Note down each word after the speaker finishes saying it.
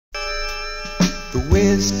The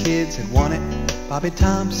Whiz Kids had won it, Bobby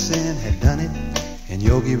Thompson had done it, and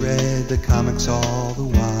Yogi read the comics all the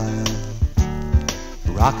while.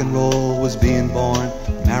 Rock and roll was being born,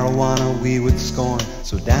 marijuana we would scorn.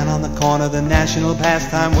 So down on the corner the national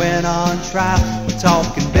pastime went on trial. We're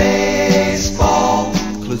talking baseball,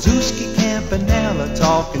 Klazuski, Campanella,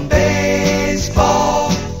 talking baseball.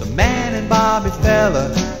 The Man and Bobby Fella,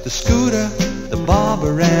 the Scooter, the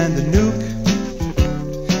Barber and the Nuke.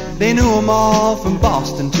 They knew 'em all from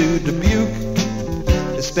Boston to Dubuque,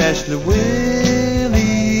 especially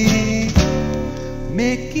Willie,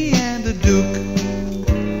 Mickey and the Duke.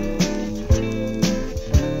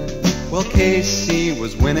 Well, KC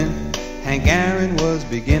was winning, Hank Aaron was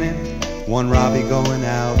beginning, one Robbie going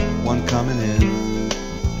out, one coming in.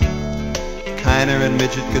 Kiner and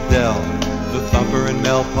Midget Goodell, the Thumper and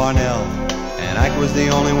Mel Parnell, and Ike was the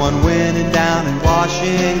only one winning down in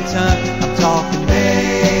Washington. I'm talking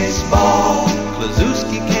baseball,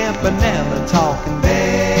 Klazuski, Campanella, talking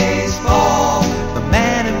baseball. The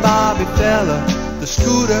Man and Bobby Fella, the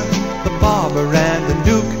Scooter, the Barber and the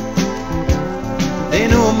Duke. They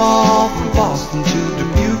knew 'em all from Boston to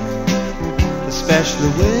Dubuque, especially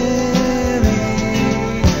Willie,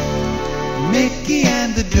 Mickey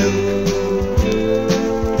and the Duke.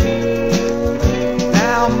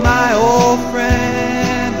 Now my old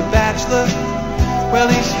friend, the bachelor, well,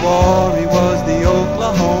 he swore he was the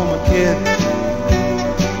Oklahoma Kid,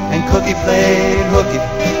 and Cookie played hooky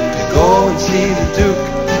to go and see the Duke.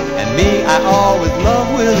 And me, I always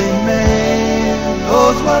loved Willie, man,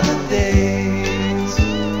 those were the days.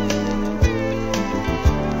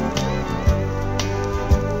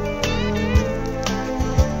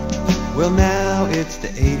 Well, now it's the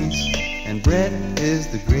 80s, and Brett is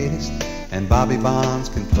the greatest, and Bobby Bonds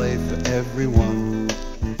can play for everyone.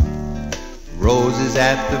 Rose is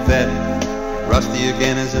at the vet, Rusty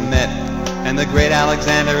again is a Met, and the great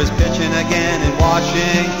Alexander is pitching again in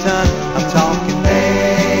Washington. I'm talking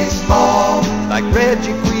baseball, like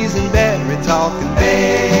Reggie Quisenberry, talking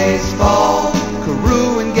baseball.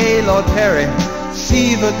 Carew and Gaylord Perry,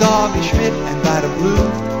 Seaver, Garvey, Schmidt, and Vida Blue.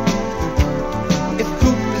 If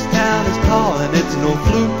Cooperstown is calling, it's no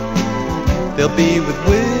fluke, they'll be with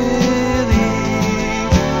Willie,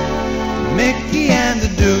 Mickey and the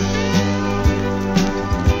Duke.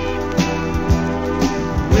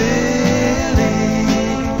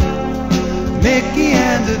 Mickey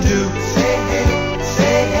and the Duke. Say hey,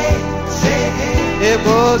 say hey, say hey. It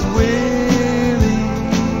was Willie,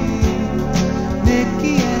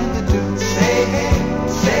 Mickey and the Duke. Say hey,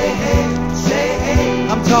 say hey, say hey.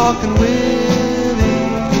 I'm talking Willie.